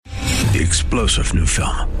The explosive new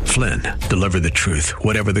film, Flynn, deliver the truth,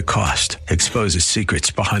 whatever the cost. Exposes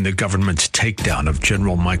secrets behind the government's takedown of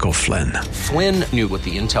General Michael Flynn. Flynn knew what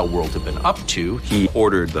the intel world had been up to. He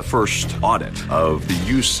ordered the first audit of the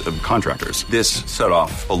use of contractors. This set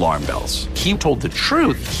off alarm bells. He told the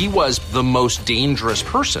truth. He was the most dangerous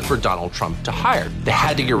person for Donald Trump to hire. They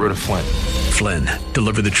had to get rid of Flynn. Flynn,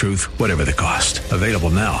 deliver the truth, whatever the cost. Available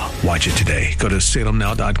now. Watch it today. Go to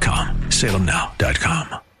salemnow.com.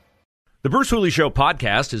 salemnow.com. The Bruce Hooley Show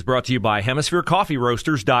podcast is brought to you by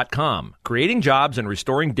HemisphereCoffeeRoasters.com. Creating jobs and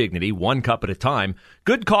restoring dignity one cup at a time.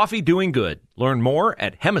 Good coffee doing good. Learn more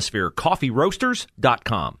at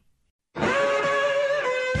HemisphereCoffeeRoasters.com.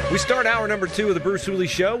 We start hour number 2 of the Bruce Hooley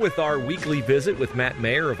Show with our weekly visit with Matt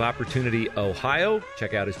Mayer of Opportunity, Ohio.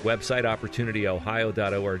 Check out his website,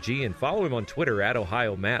 opportunityohio.org, and follow him on Twitter at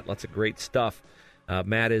OhioMatt. Lots of great stuff.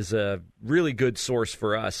 Matt is a really good source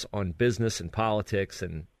for us on business and politics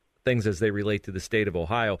and things as they relate to the state of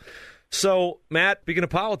Ohio. So, Matt, speaking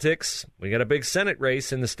of politics, we got a big Senate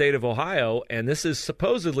race in the state of Ohio, and this is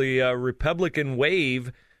supposedly a Republican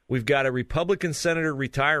wave. We've got a Republican senator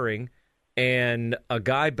retiring and a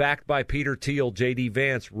guy backed by Peter Thiel, J.D.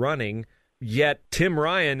 Vance, running, yet Tim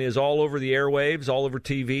Ryan is all over the airwaves, all over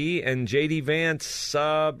TV, and J.D. Vance,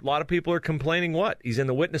 a lot of people are complaining he's in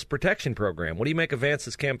the witness protection program. What do you make of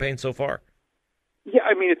Vance's campaign so far? Yeah,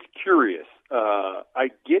 I mean, it's curious. I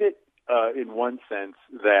get it in one sense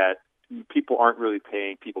that people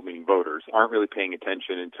meaning voters, aren't really paying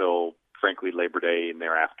attention until, frankly, Labor Day and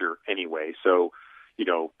thereafter anyway. So,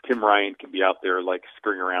 Tim Ryan can be out there like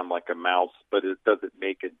scurrying around like a mouse, but it doesn't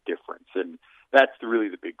make a difference. And that's really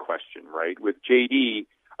the big question, right? With JD,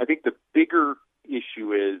 I think the bigger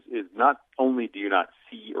issue is not only do you not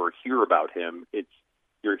see or hear about him,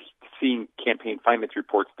 you're seeing campaign finance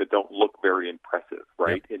reports that don't look very impressive,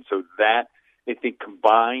 right? Yep. And so that, I think,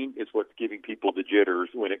 combined is what's giving people the jitters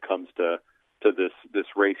when it comes to this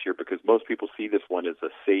race here, because most people see this one as a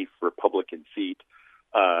safe Republican seat.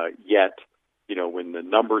 Yet, when the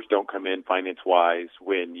numbers don't come in finance-wise,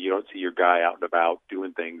 when you don't see your guy out and about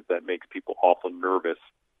doing things that makes people awful nervous,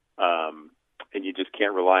 and you just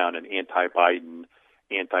can't rely on an anti-Biden,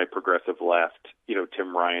 anti-progressive left.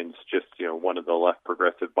 Tim Ryan's just, one of the left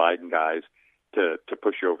progressive Biden guys to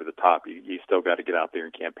push you over the top. You still got to get out there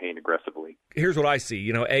and campaign aggressively. Here's what I see.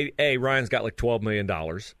 Ryan's got like $12 million,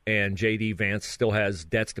 and J.D. Vance still has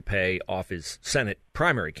debts to pay off his Senate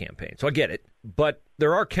primary campaign. So I get it. But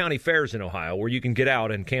there are county fairs in Ohio where you can get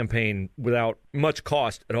out and campaign without much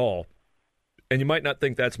cost at all. And you might not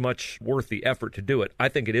think that's much worth the effort to do it. I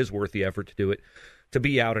think it is worth the effort to do it, to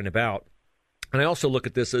be out and about. And I also look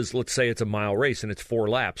at this as, let's say it's a mile race and it's 4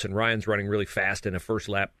 laps, and Ryan's running really fast in a first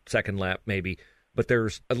lap, second lap maybe, but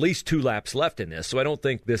there's at least 2 laps left in this. So I don't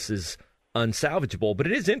think this is unsalvageable. But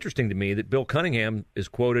it is interesting to me that Bill Cunningham is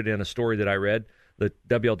quoted in a story that I read, the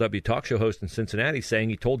WLW talk show host in Cincinnati, saying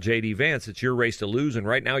he told J.D. Vance, it's your race to lose, and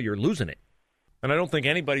right now you're losing it. And I don't think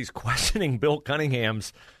anybody's questioning Bill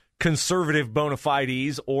Cunningham's conservative bona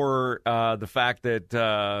fides or the fact that,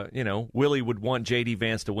 Willie would want J.D.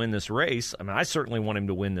 Vance to win this race. I mean, I certainly want him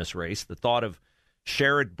to win this race. The thought of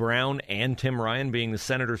Sherrod Brown and Tim Ryan being the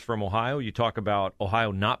senators from Ohio, you talk about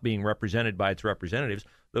Ohio not being represented by its representatives.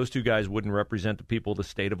 Those two guys wouldn't represent the people of the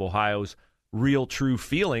state of Ohio's real, true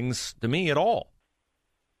feelings to me at all.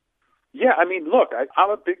 Yeah, I mean, look, I'm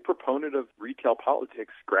a big proponent of retail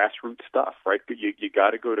politics, grassroots stuff, right? You got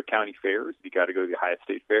to go to county fairs. You got to go to the Ohio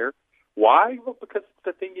State Fair. Why? Well, because it's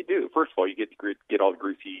the thing you do. First of all, you get to get all the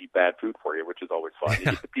greasy, bad food for you, which is always fun. You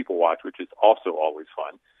get to people watch, which is also always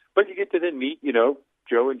fun. But you get to then meet,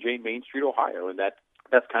 Joe and Jane Main Street, Ohio, and that's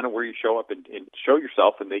kind of where you show up and show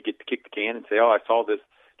yourself, and they get to kick the can and say, oh, I saw this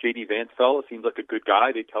J.D. Vance fellow. Seems like a good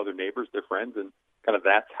guy. They tell their neighbors, their friends, and kind of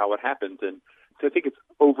that's how it happens. And so I think it's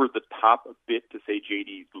over the top a bit to say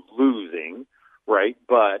JD's losing, right?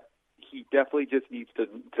 But he definitely just needs to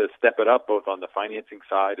step it up both on the financing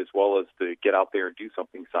side as well as to get out there and do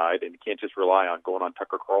something side. And you can't just rely on going on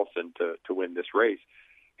Tucker Carlson to win this race.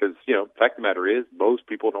 Because, the fact of the matter is most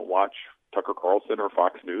people don't watch Tucker Carlson or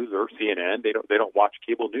Fox News or CNN. They don't watch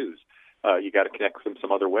cable news. You got to connect with him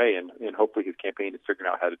some other way. And hopefully his campaign is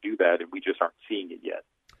figuring out how to do that. And we just aren't seeing it yet.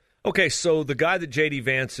 Okay, so the guy that J.D.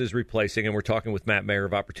 Vance is replacing, and we're talking with Matt Mayer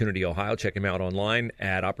of Opportunity Ohio. Check him out online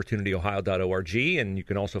at opportunityohio.org, and you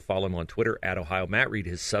can also follow him on Twitter at OhioMatt. Read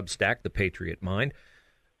his Substack, The Patriot Mind.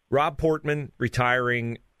 Rob Portman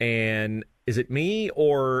retiring, and is it me,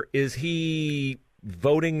 or is he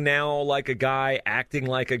voting now like a guy, acting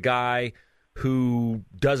like a guy who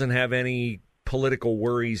doesn't have any political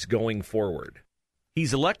worries going forward?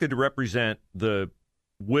 He's elected to represent the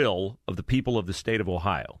will of the people of the state of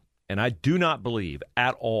Ohio. And I do not believe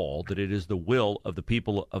at all that it is the will of the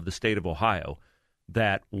people of the state of Ohio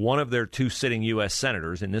that one of their two sitting U.S.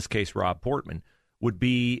 senators, in this case Rob Portman, would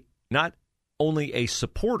be not only a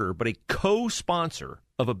supporter but a co-sponsor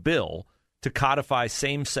of a bill to codify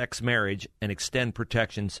same-sex marriage and extend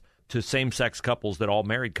protections to same-sex couples that all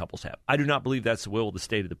married couples have. I do not believe that's the will of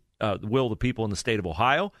the will of the people in the state of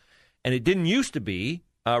Ohio, and it didn't used to be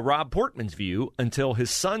Rob Portman's view until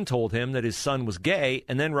his son told him that his son was gay,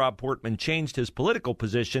 and then Rob Portman changed his political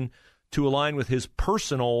position to align with his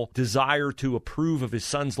personal desire to approve of his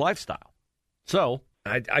son's lifestyle. So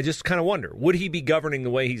I just kind of wonder, would he be governing the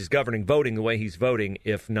way he's governing, voting the way he's voting,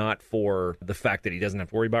 if not for the fact that he doesn't have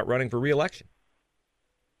to worry about running for re-election?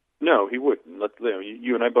 No, he wouldn't.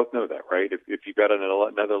 You and I both know that, right? If you've got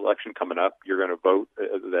another election coming up, you're going to vote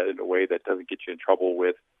that in a way that doesn't get you in trouble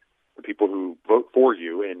with the people who vote for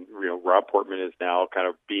you. And Rob Portman is now kind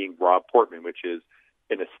of being Rob Portman, which is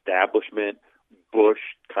an establishment Bush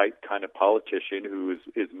type kind of politician who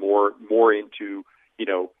is more into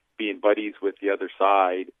being buddies with the other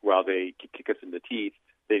side while they kick us in the teeth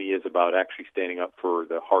than he is about actually standing up for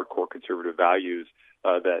the hardcore conservative values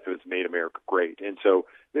that has made America great. And so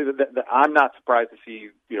I'm not surprised to see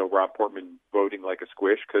Rob Portman voting like a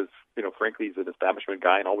squish because frankly he's an establishment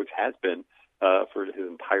guy and always has been for his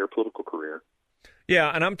entire political career. Yeah,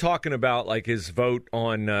 and I'm talking about like his vote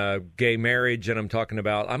on gay marriage, and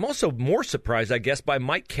I'm also more surprised, I guess, by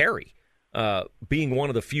Mike Carey being one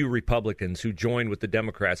of the few Republicans who joined with the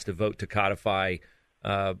Democrats to vote to codify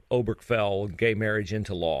Obergefell gay marriage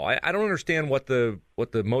into law. I don't understand what the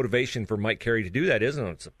motivation for Mike Carey to do that is, and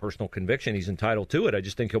it's a personal conviction. He's entitled to it. I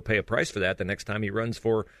just think he'll pay a price for that the next time he runs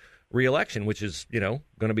for re-election, which is going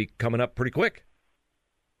to be coming up pretty quick.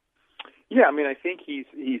 Yeah, I mean, I think he's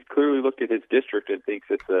clearly looked at his district and thinks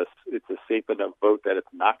it's a safe enough vote that it's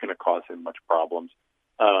not going to cause him much problems.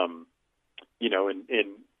 And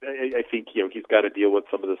I think he's got to deal with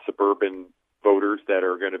some of the suburban voters that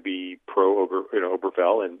are going to be pro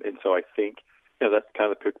Obergefell, and so I think that's kind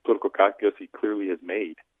of the political calculus he clearly has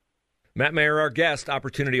made. Matt Mayer, our guest,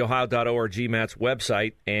 OpportunityOhio.org, Matt's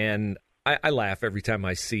website, and I laugh every time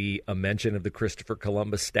I see a mention of the Christopher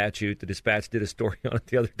Columbus statue. The Dispatch did a story on it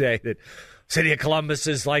the other day that City of Columbus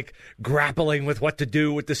is like grappling with what to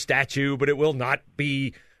do with the statue, but it will not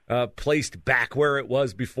be placed back where it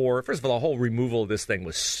was before. First of all, the whole removal of this thing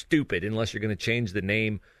was stupid unless you're going to change the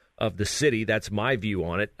name of the city. That's my view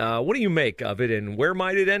on it. What do you make of it, and where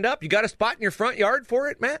might it end up? You got a spot in your front yard for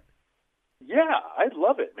it, Matt? Yeah, I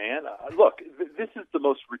love it, man. Look, this is the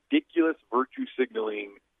most ridiculous virtue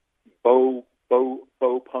signaling Bo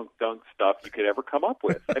punk dunk stuff you could ever come up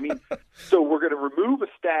with. I mean, so we're going to remove a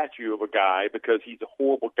statue of a guy because he's a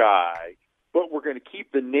horrible guy, but we're going to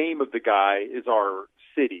keep the name of the guy as our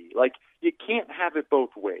city. Like, you can't have it both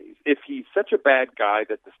ways. If he's such a bad guy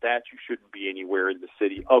that the statue shouldn't be anywhere in the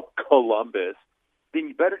city of Columbus, then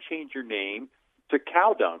you better change your name to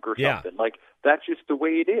Cow Dunk or something. Like, that's just the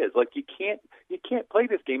way it is. Like, you can't play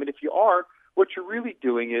this game, and if you are, what you're really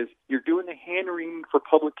doing is you're doing the hand-wringing for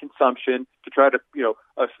public consumption to try to,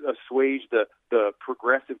 assuage the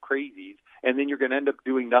progressive crazies, and then you're going to end up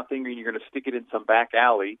doing nothing, or you're going to stick it in some back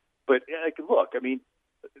alley. But look, I mean,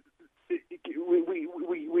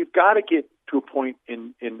 we've got to get to a point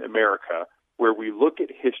in America where we look at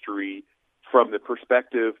history from the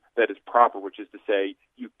perspective that is proper, which is to say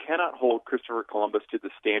you cannot hold Christopher Columbus to the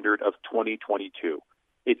standard of 2022.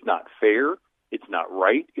 It's not fair. It's not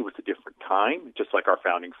right. It was a different time, just like our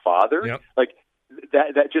founding fathers. Yep. Like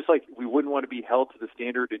that, just like we wouldn't want to be held to the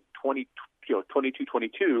standard in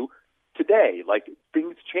 22 today. Like,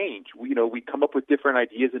 things change. We come up with different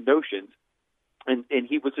ideas and notions, and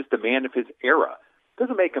he was just a man of his era.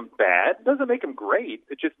 Doesn't make him bad. Doesn't make him great.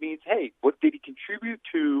 It just means, hey, what did he contribute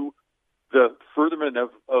to the furtherment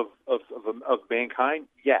of mankind?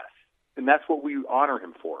 Yes, and that's what we honor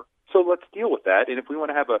him for. So let's deal with that. And if we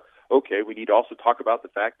want to have we need to also talk about the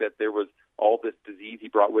fact that there was all this disease he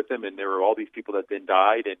brought with him, and there were all these people that then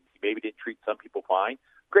died, and he maybe didn't treat some people fine.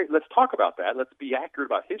 Great, let's talk about that. Let's be accurate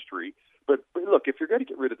about history. But look, if you're going to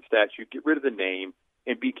get rid of the statue, get rid of the name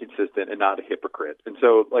and be consistent and not a hypocrite. And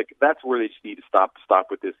so, that's where they just need to stop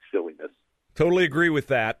with this silliness. Totally agree with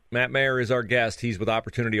that. Matt Mayer is our guest. He's with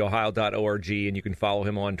OpportunityOhio.org, and you can follow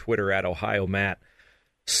him on Twitter at OhioMatt.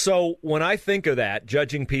 So when I think of that,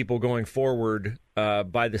 judging people going forward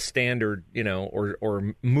by the standard,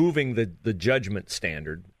 or moving the judgment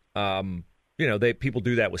standard, people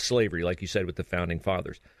do that with slavery, like you said, with the founding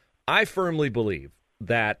fathers. I firmly believe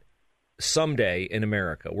that someday in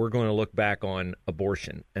America, we're going to look back on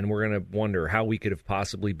abortion, and we're going to wonder how we could have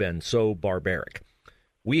possibly been so barbaric.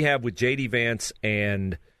 We have with J.D. Vance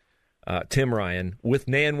and Tim Ryan, with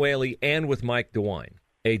Nan Whaley and with Mike DeWine.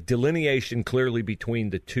 A delineation clearly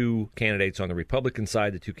between the two candidates on the Republican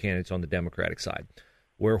side, the two candidates on the Democratic side,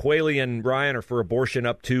 where Whaley and Ryan are for abortion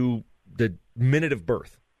up to the minute of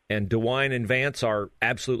birth, and DeWine and Vance are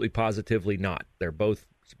absolutely positively not. They're both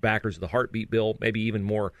backers of the heartbeat bill, maybe even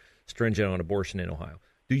more stringent on abortion in Ohio.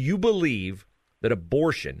 Do you believe that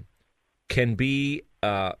abortion can be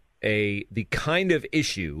the kind of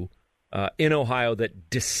issue in Ohio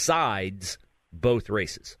that decides both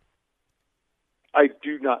races? I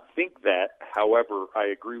do not think that. However, I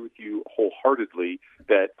agree with you wholeheartedly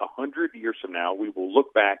that 100 years from now, we will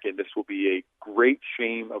look back and this will be a great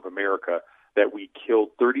shame of America that we killed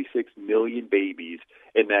 36 million babies,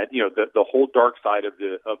 and that, you know, the whole dark side of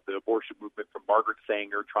the abortion movement, from Margaret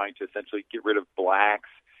Sanger trying to essentially get rid of blacks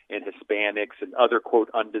and Hispanics and other, quote,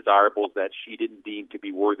 undesirables that she didn't deem to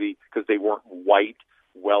be worthy because they weren't white,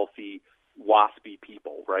 wealthy, waspy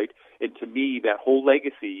people, right? And to me, that whole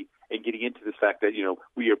legacy, and getting into this fact that, you know,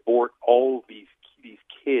 we abort all of these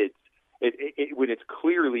kids, when it's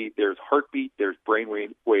clearly there's heartbeat, there's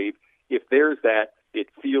brainwave, if there's that, it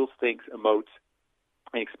feels, thinks, emotes,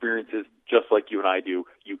 and experiences just like you and I do.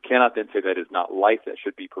 You cannot then say that is not life that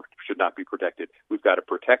should not be protected. We've got to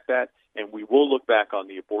protect that, and we will look back on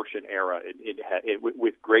the abortion era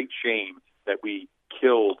with great shame that we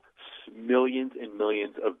killed millions and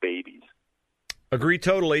millions of babies. Agree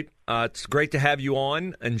totally. It's great to have you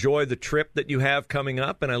on. Enjoy the trip that you have coming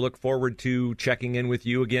up, and I look forward to checking in with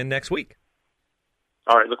you again next week.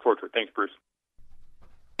 All right, look forward to it. Thanks, Bruce.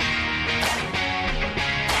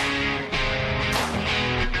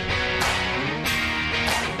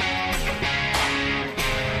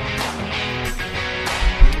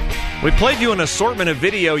 We played you an assortment of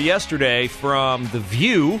video yesterday from The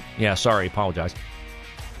View. Yeah, sorry, apologize.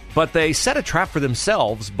 But they set a trap for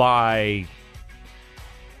themselves by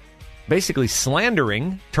basically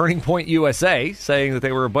slandering Turning Point USA, saying that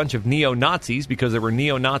they were a bunch of neo-Nazis because there were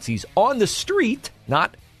neo-Nazis on the street,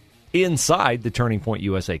 not inside the Turning Point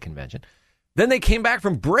USA convention. Then they came back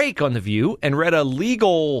from break on The View and read a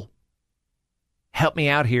legal, help me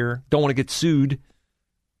out here, don't want to get sued.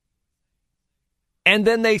 And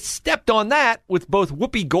then they stepped on that with both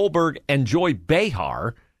Whoopi Goldberg and Joy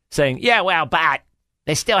Behar saying, yeah, well, but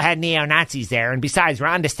they still had neo-Nazis there. And besides,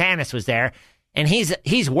 Ron DeSantis was there, and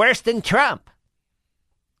he's worse than Trump.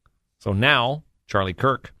 So now Charlie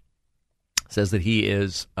Kirk says that he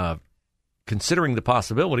is considering the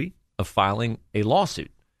possibility of filing a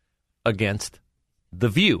lawsuit against The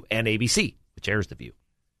View and ABC, which airs The View.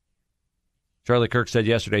 Charlie Kirk said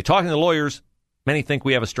yesterday, talking to lawyers, many think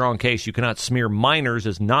we have a strong case. You cannot smear minors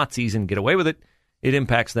as Nazis and get away with it. It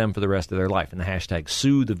impacts them for the rest of their life. And the hashtag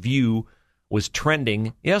Sue the View was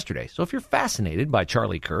trending yesterday. So if you're fascinated by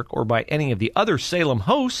Charlie Kirk or by any of the other Salem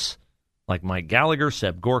hosts, like Mike Gallagher,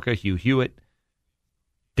 Seb Gorka, Hugh Hewitt,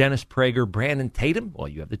 Dennis Prager, Brandon Tatum, well,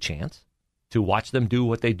 you have the chance to watch them do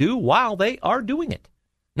what they do while they are doing it.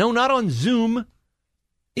 No, not on Zoom,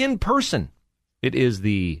 in person. It is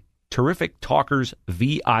the Terrific Talkers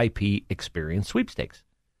VIP Experience Sweepstakes.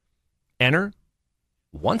 Enter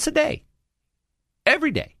once a day,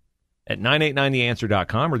 every day, at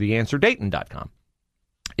 989theanswer.com or theanswerdayton.com.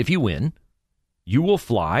 If you win, you will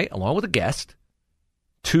fly, along with a guest,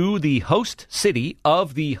 to the host city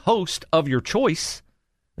of the host of your choice,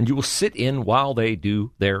 and you will sit in while they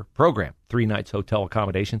do their program. 3 nights hotel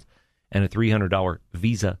accommodations and a $300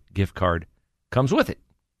 Visa gift card comes with it.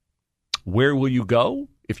 Where will you go?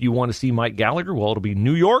 If you want to see Mike Gallagher, well, it'll be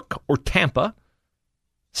New York or Tampa.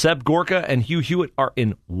 Seb Gorka and Hugh Hewitt are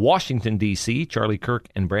in Washington, D.C. Charlie Kirk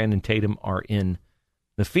and Brandon Tatum are in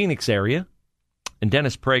the Phoenix area. And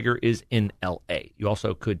Dennis Prager is in L.A. You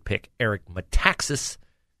also could pick Eric Metaxas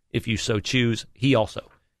if you so choose. He also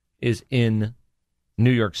is in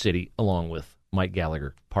New York City along with Mike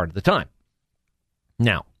Gallagher part of the time.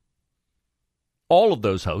 Now, all of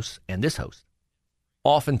those hosts and this host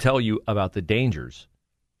often tell you about the dangers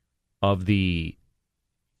of the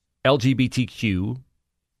LGBTQ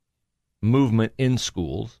movement in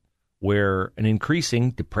schools, where an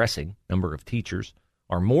increasing, depressing number of teachers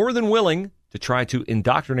are more than willing to try to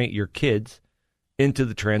indoctrinate your kids into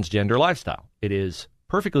the transgender lifestyle. It is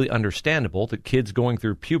perfectly understandable that kids going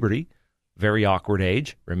through puberty, very awkward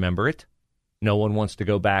age, remember it. No one wants to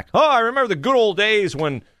go back, oh, I remember the good old days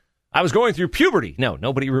when I was going through puberty. No,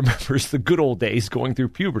 nobody remembers the good old days going through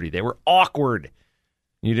puberty. They were awkward.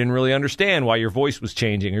 You didn't really understand why your voice was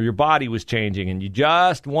changing or your body was changing, and you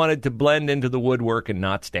just wanted to blend into the woodwork and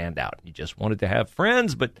not stand out. You just wanted to have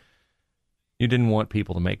friends, but you didn't want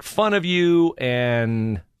people to make fun of you,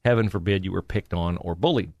 and heaven forbid you were picked on or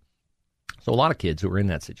bullied. So a lot of kids who are in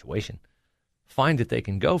that situation find that they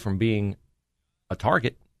can go from being a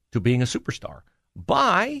target to being a superstar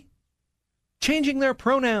by changing their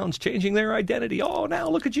pronouns, changing their identity. Oh, now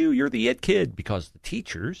look at you, you're the it kid, because the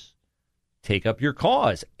teachers take up your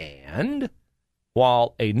cause. And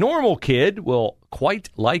while a normal kid will quite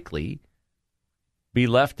likely be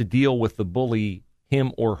left to deal with the bully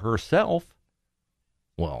him or herself,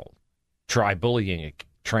 well, try bullying a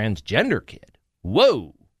transgender kid.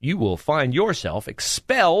 Whoa, you will find yourself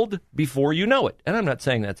expelled before you know it. And I'm not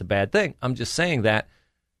saying that's a bad thing. I'm just saying that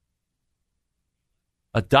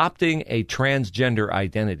adopting a transgender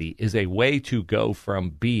identity is a way to go from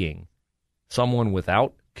being someone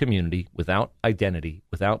without community, without identity,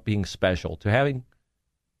 without being special, to having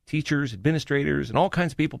teachers, administrators, and all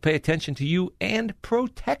kinds of people pay attention to you and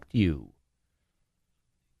protect you.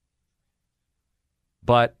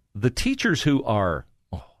 But the teachers who are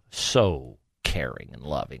so caring and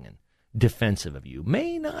loving and defensive of you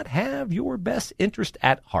may not have your best interest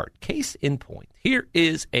at heart. Case in point, here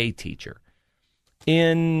is a teacher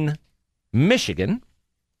in Michigan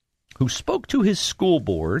who spoke to his school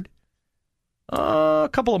board a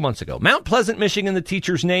couple of months ago. Mount Pleasant, Michigan, the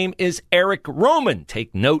teacher's name is Eric Roman.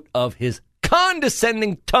 Take note of his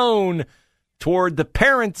condescending tone toward the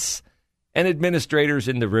parents and administrators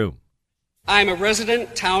in the room. I'm a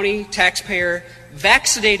resident townie taxpayer,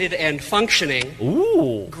 vaccinated and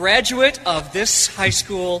functioning, graduate of this high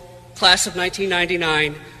school, class of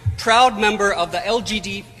 1999, proud member of the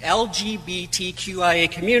LGBTQIA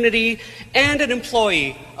community, and an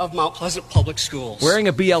employee of Mount Pleasant Public Schools. Wearing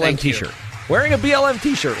a BLM t-shirt. Wearing a BLM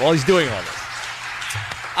t-shirt while he's doing all this.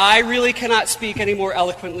 I really cannot speak any more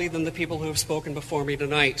eloquently than the people who have spoken before me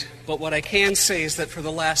tonight. But what I can say is that for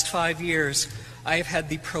the last 5 years, I have had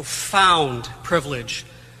the profound privilege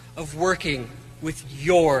of working with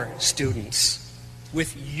your students,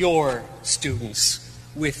 with your students,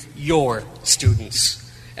 with your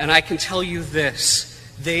students. And I can tell you this,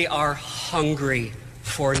 they are hungry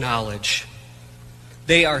for knowledge.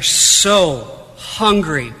 They are so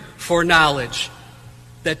hungry for knowledge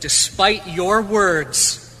that despite your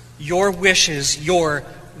words, your wishes, your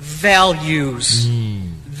values,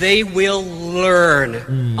 they will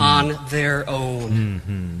learn on their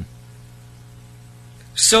own.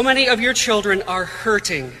 So many of your children are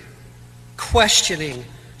hurting, questioning,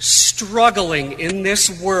 struggling in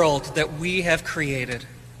this world that we have created.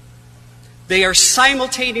 They are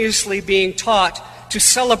simultaneously being taught to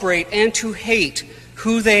celebrate and to hate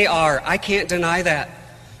who they are. I can't deny that.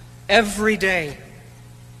 Every day.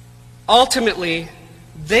 Ultimately,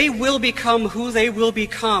 they will become who they will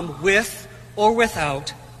become with or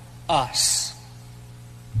without us.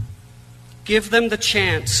 Give them the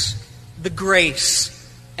chance, the grace,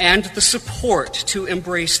 and the support to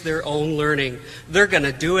embrace their own learning. They're going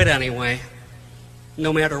to do it anyway,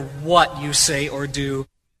 no matter what you say or do.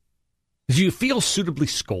 Do you feel suitably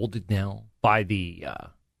scolded now by the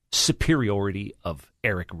superiority of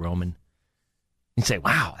Eric Roman? You say,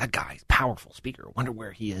 wow, that guy's a powerful speaker. I wonder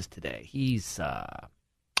where he is today. He's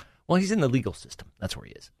in the legal system. That's where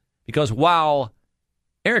he is. Because while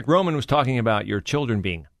Eric Roman was talking about your children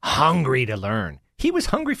being hungry to learn, he was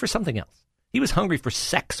hungry for something else. He was hungry for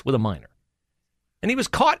sex with a minor. And he was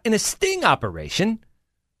caught in a sting operation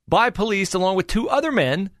by police along with two other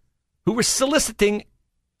men who were soliciting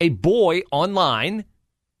a boy online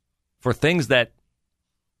for things that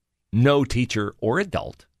no teacher or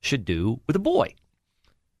adult should do with a boy.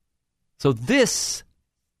 So this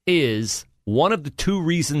is one of the two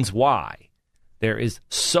reasons why there is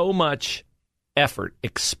so much effort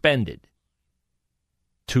expended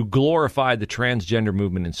to glorify the transgender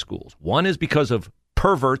movement in schools. One is because of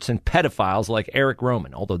perverts and pedophiles like Eric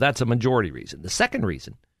Roman, although that's a majority reason. The second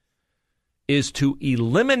reason is to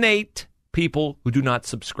eliminate people who do not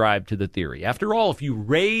subscribe to the theory. After all, if you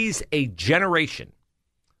raise a generation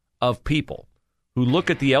of people who look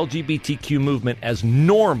at the LGBTQ movement as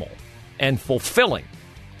normal and fulfilling,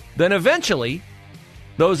 then eventually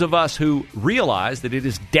those of us who realize that it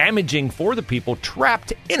is damaging for the people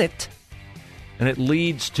trapped in it, and it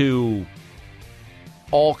leads to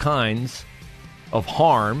all kinds of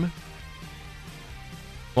harm,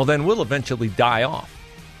 well, then we'll eventually die off.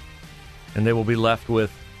 And they will be left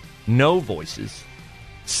with no voices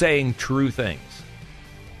saying true things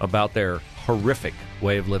about their horrific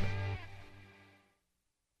way of living.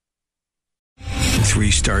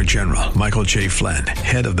 Three-star general Michael J. Flynn,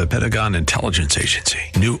 head of the Pentagon Intelligence Agency,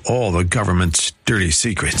 knew all the government's dirty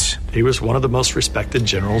secrets. He was one of the most respected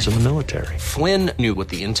generals in the military. Flynn knew what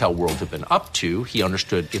the intel world had been up to. He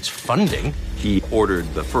understood its funding. He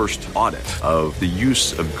ordered the first audit of the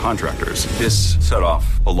use of contractors. This set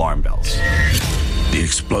off alarm bells. The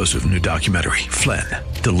explosive new documentary, Flynn,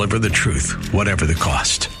 Deliver the Truth, Whatever the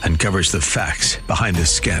Cost, uncovers the facts behind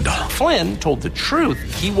this scandal. Flynn told the truth.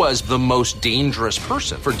 He was the most dangerous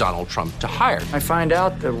person for Donald Trump to hire. I find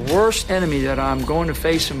out the worst enemy that I'm going to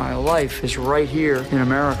face in my life is right here in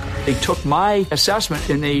America. They took my assessment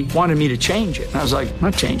and they wanted me to change it. And I was like, I'm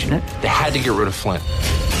not changing it. They had to get rid of Flynn.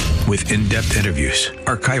 With in-depth interviews,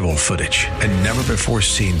 archival footage, and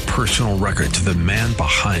never-before-seen personal records of the man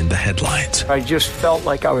behind the headlines. I just felt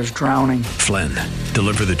like I was drowning. Flynn,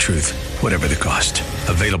 Deliver the Truth, Whatever the Cost.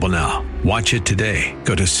 Available now. Watch it today.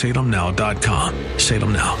 Go to salemnow.com.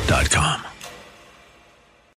 salemnow.com.